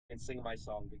and sing my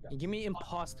song because Give me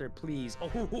imposter, please. Oh, I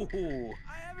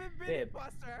haven't been Babe.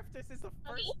 imposter after since the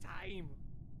first time.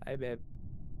 I bet.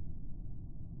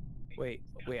 Wait,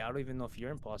 I don't even know if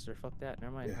you're imposter. Fuck that.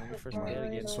 Never mind. Yeah. Let me first Come on, dead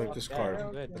again. let's swipe Fuck this that, card.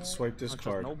 I'm good. Let's swipe this I don't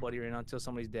trust card. nobody right now until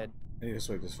somebody's dead. I need to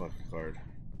swipe this fucking card.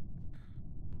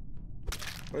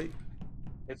 Wait.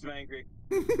 it's Mangry.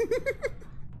 Mangry.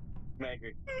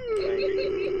 Mangry.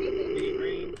 Be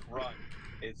green, run.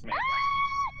 It's Mangry.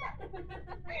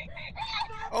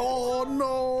 Oh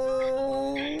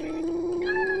no!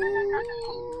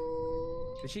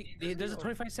 Did she? There's a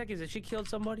 25 seconds. Did she kill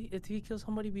somebody? If he killed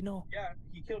somebody, we know. Yeah,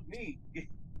 he killed me.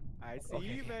 I see Okay.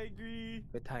 you, Mangry.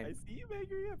 Good time. I see you,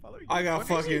 Mangry. I'm following you. I got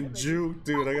fucking juked,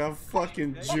 dude. I got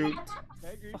fucking juked.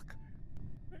 Mangry. Fuck.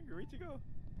 Mangry, where'd you go?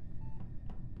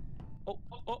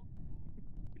 Oh.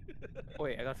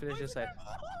 Wait, I gotta finish this side.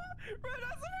 Run,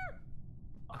 Oscar!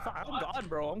 I'm gone,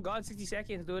 bro. I'm gone. 60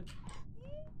 seconds, dude.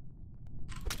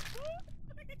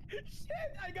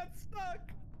 Shit, I got stuck.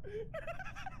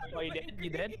 Oh, you dead? You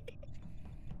dead?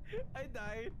 I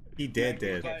died. He dead.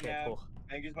 Okay, cool.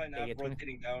 Mangry's by now Okay, get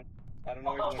rotating down. I don't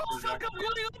know where Oh, he went. fuck, I'm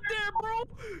going up there, bro!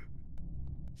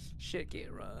 Shit,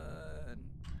 can't run.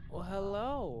 Well,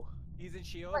 hello. He's in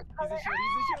shield. He's in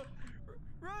shield.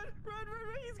 Run!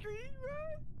 He's green.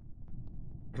 Run!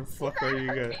 Where the fuck are you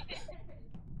guys?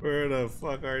 Where the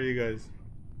fuck are you guys?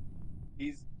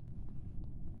 He's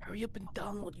Hurry up and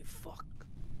download, you fuck.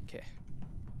 Okay.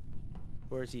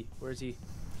 Where is he?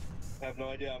 I have no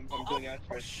idea. I'm doing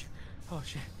asteroids. Oh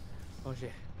shit.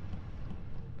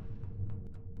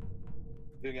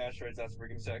 Doing asteroids, that's for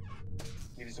give me a sec.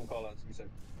 Give you some call outs, give me a sec.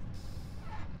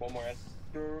 One more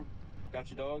Esther. Got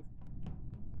you, dog.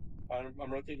 I'm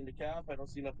rotating the calf. I don't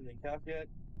see nothing in calf yet.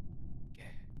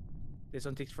 Okay. This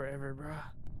one takes forever, bro.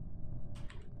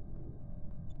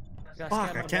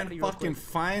 Fuck, I can't fucking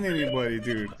find anybody,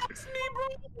 dude. It's me, bro.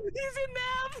 He's in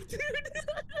nav, dude.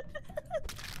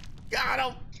 Got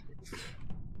him.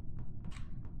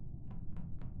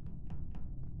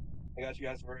 I got you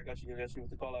guys for I got you with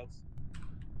the call outs.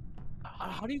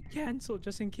 How do you cancel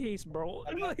just in case, bro?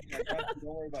 I got you. Don't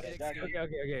worry about it. I got you.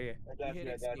 Okay. I got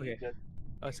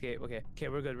you. Okay,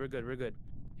 we're good.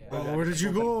 Oh, where did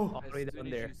you go? All the way down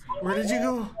there. Where did you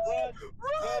go?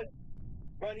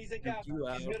 Run, he's in cap. You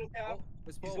He's middle cap.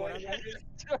 He's going in weapons.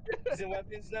 He's in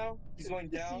weapons now. He's going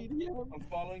down. I'm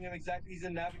following him exactly. He's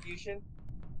in navigation.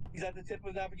 He's at the tip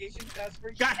of navigation. That's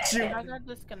for Got you. I got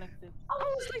disconnected.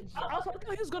 I thought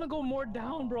he was gonna go more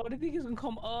down, bro. I didn't think he was gonna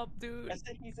come up, dude. I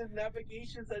said he's in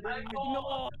navigation. So I didn't even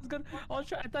No, I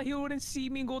thought he wouldn't see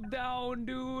me go down,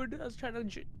 dude. I was trying to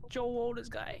Joe this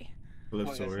guy.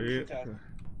 Calypso, where you at?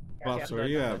 Calypso, where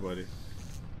you at, buddy?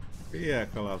 Where you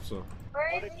at, Calypso?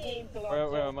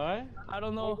 Where am I? I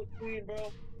don't Or know. the queen,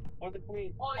 bro. Or the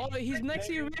queen. Oh, he's next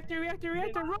to you. Reactor. Run.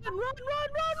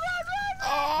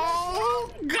 Oh,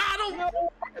 got him.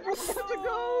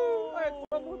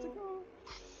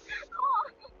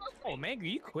 Oh, man,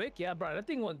 you quick. Yeah, bro. That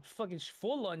thing went fucking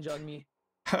full lunge on me.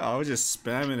 I was just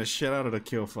spamming the shit out of the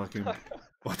kill fucking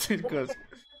button because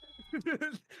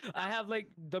I have like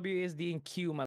WSD and Q, my